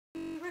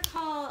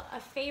recall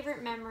a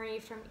favorite memory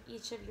from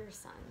each of your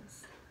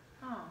sons.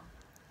 Oh.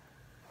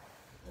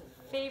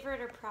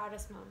 Favorite or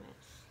proudest moment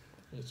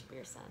of each of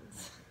your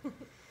sons. I'm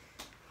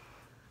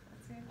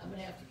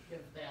gonna have to give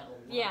that a lot.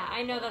 Yeah,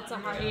 I know that's a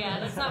hard. Yeah,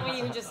 that's not what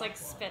you can just like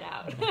spit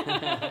out.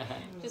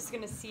 Just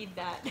gonna seed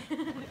that.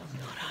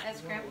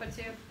 That's Grandpa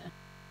too.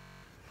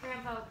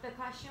 Grandpa, the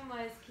question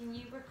was, can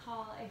you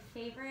recall a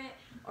favorite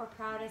or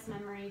proudest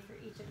memory for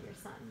each of your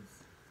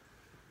sons?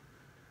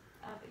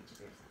 Of each of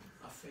your sons.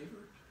 A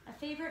favorite? A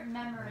favorite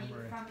memory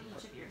from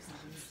each of your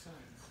sons.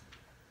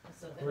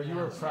 Where you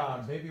were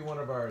proud, maybe one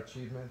of our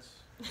achievements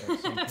at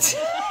some point.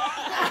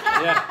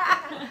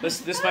 Yeah.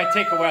 This might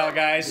take a while,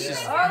 guys. Yeah.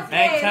 Just Okay,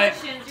 hang tight.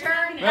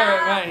 turn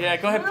Right, yeah.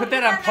 Go ahead, put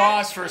that on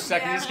pause for a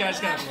second. These guys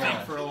gotta think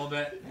for a little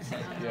bit.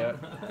 Yeah.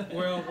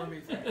 Well, let me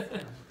think.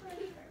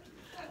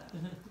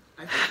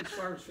 I think as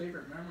far as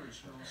favorite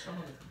memories, some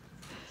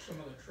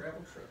of the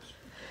travel trips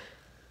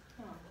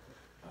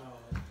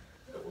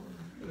that were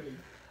really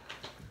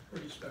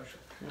pretty special.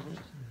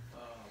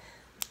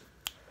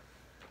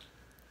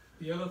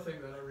 The other thing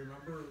that I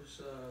remember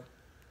is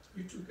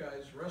you two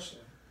guys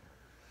wrestling,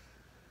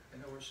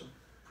 and there were some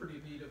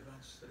pretty neat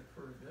events that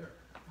occurred there.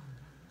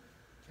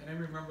 And I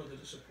remember the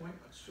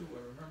disappointments too. I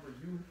remember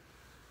you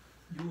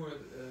were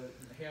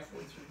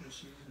halfway through the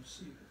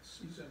season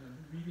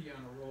and really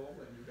on a roll,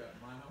 and you got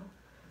mono.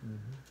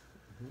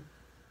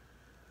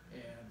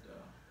 And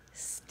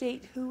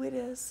State who it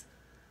is.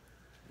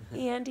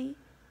 Andy.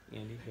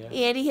 Andy, yeah.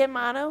 Andy hit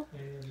mono.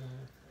 And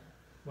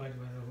why do I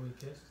know who he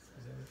kissed?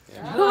 Is that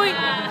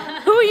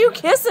Yeah. Who are you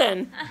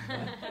kissing?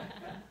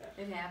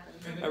 It happened.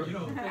 And then, you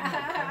know, the thing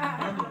I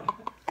remember,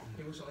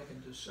 it was like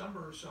in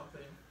December or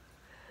something,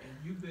 and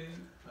you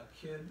being a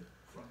kid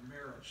from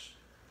Marist.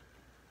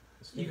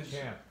 State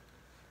champ.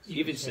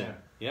 Evenson.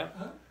 Yeah.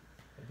 Huh?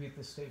 I beat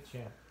the state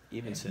champ. And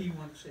Evenson. he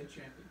won the state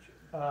championship.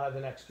 The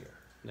next year.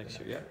 Next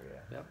The year,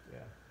 yeah. Yep.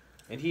 Yeah.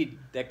 And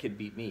that kid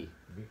beat me.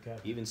 Beat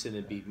Kevin. Evenson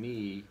had beat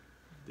me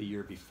the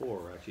year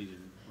before. Actually, he's a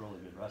really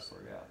good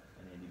wrestler, yeah.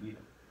 And Andy beat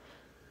him.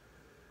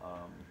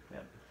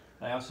 Yeah.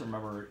 I also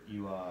remember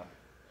you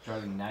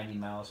driving 90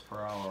 miles per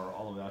hour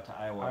all the way out to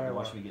Iowa to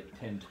watch me get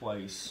pinned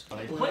twice. But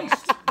I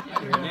placed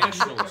in the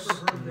Nationals.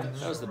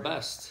 That was the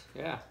best,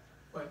 yeah.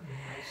 But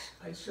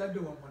I said to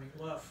him when he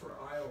left for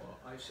Iowa,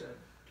 I said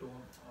to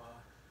him,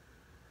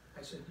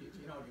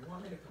 you know, do you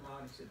want me to come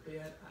out? He said,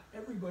 Dad,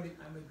 everybody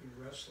I'm going to be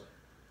wrestling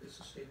is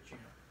a state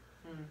champ,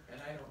 and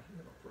I don't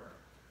have a prayer.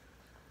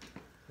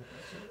 I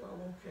said, well,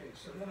 okay.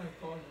 So then I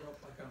called you up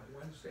like on a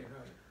Wednesday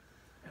night,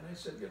 and I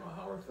said, you know,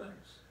 how are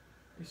things?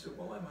 He said,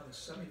 well, I'm on the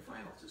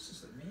semifinals. This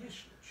is the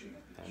national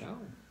championship. I know.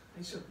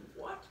 I said,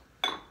 what?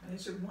 And he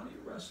said, when are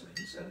you wrestling?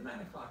 He said, 9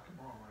 o'clock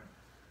tomorrow morning.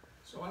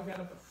 So I got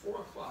up at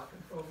 4 o'clock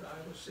and drove to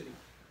Iowa City,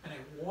 and I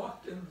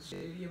walked in the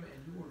stadium,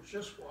 and you were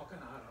just walking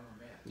out on a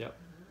mat. Yep.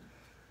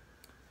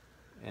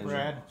 And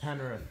Brad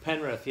Penrith.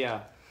 Penrith,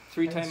 yeah.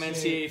 3-time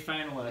NCAA NCAA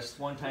finalist,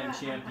 1-time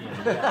champion.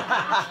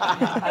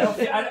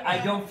 Yeah. I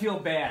don't feel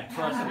bad,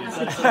 trust me. That's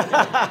okay. So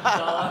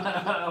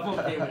I'm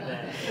okay with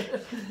that.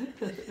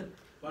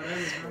 But I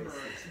remember, you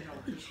know,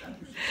 just stunned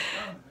when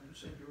you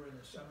said you were in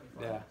the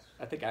semifinals. Yeah,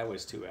 I think I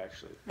was too,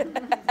 actually.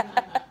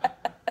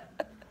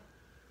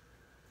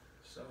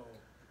 So,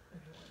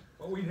 anyway.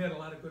 But we've had a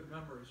lot of good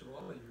memories of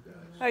all of you guys.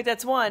 All right,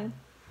 that's one.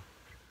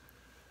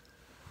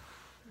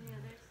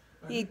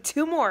 You need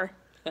 2 more.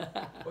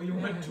 Oh, you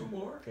went 2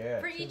 more? Yeah.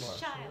 For 2 each more.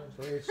 child.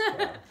 For each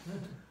child.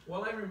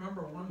 Well, I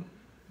remember one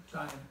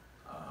time,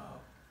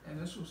 and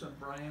this was at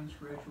Brian's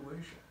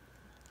graduation.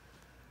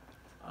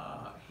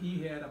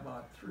 He had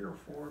about 3 or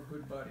 4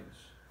 good buddies,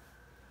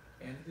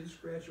 and at his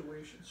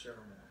graduation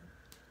ceremony,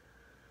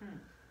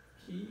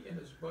 he and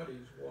his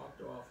buddies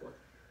walked off with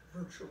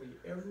virtually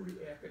every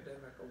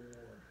academic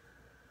award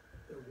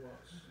there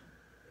was,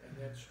 and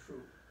that's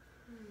true.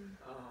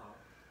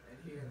 And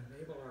he had a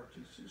Naval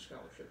ROTC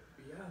scholarship.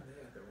 Beyond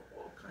that, there were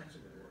all kinds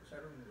of awards. I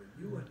remember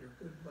you and your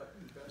good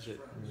buddy, best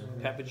friends.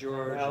 Papa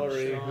George,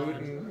 Valerie, Sean.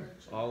 Hooten,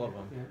 all of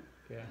them.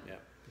 Yeah. Yeah.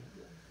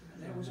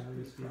 And that was a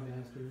pretty proud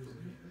moment for me.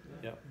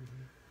 Yep.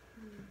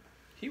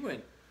 He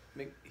went.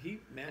 He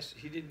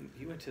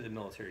went to the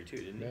military too,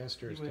 didn't he?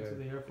 Masters He went to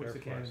the Air Force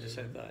Academy. Just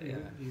said that, yeah.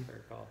 He I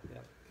recall.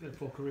 Yep. had a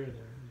full career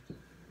there.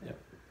 Did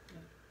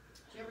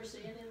you ever see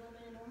any of them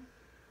anymore?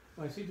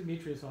 Well, I see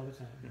Demetrius all the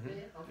time.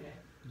 Okay.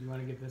 Do you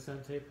want to get this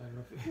on tape? I don't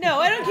know if No,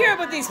 I don't care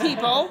about these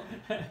people.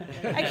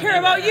 I care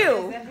about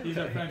you. these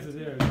are friends of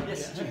theirs.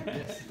 Yes.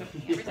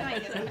 Every time I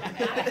get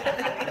up,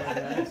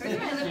 every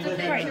time I lift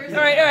the All right, pictures.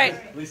 all right, all right.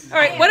 All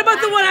right, what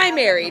about the one I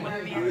married?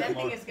 That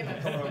thing is gonna.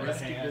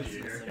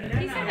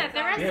 He said that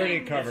the rest We already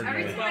covered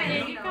Every it. time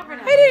Yeah, you covered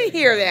it. I didn't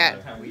hear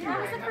that. That was the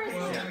first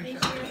one.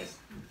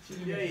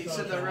 Yeah, he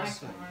said the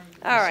wrestling.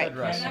 All right.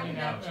 Hanging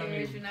out You're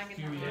every not gonna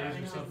few have years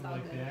one. or something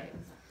like that.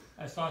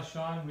 I saw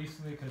Sean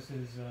recently because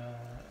his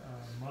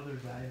mother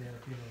died at a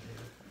funeral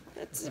there.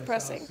 That's So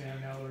depressing. I saw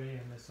Sam Ellery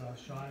and I saw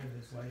Sean and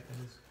his wife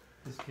and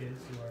his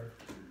kids who are,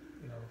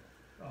 you know,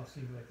 all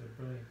seem like they're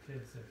brilliant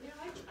kids. That, You know,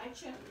 I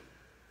check,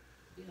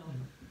 you know,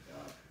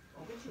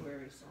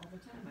 obituaries all the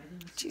time. I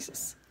didn't see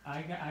Jesus. that.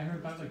 I heard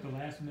about like the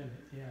last minute.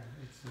 Yeah,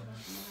 it's.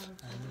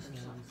 I listen to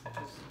all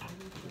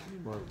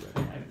these More things.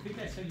 red. I think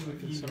I sent you an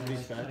Can email somebody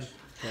like, fetch?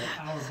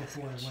 an hour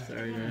before I went.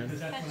 Sorry, man. Because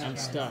that's when I I'm found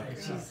stuck. out.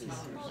 It's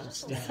I'm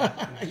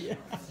stuck. Yeah.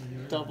 So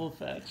you're- Double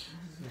fetch.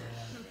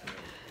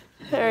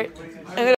 so, All right. I'm gonna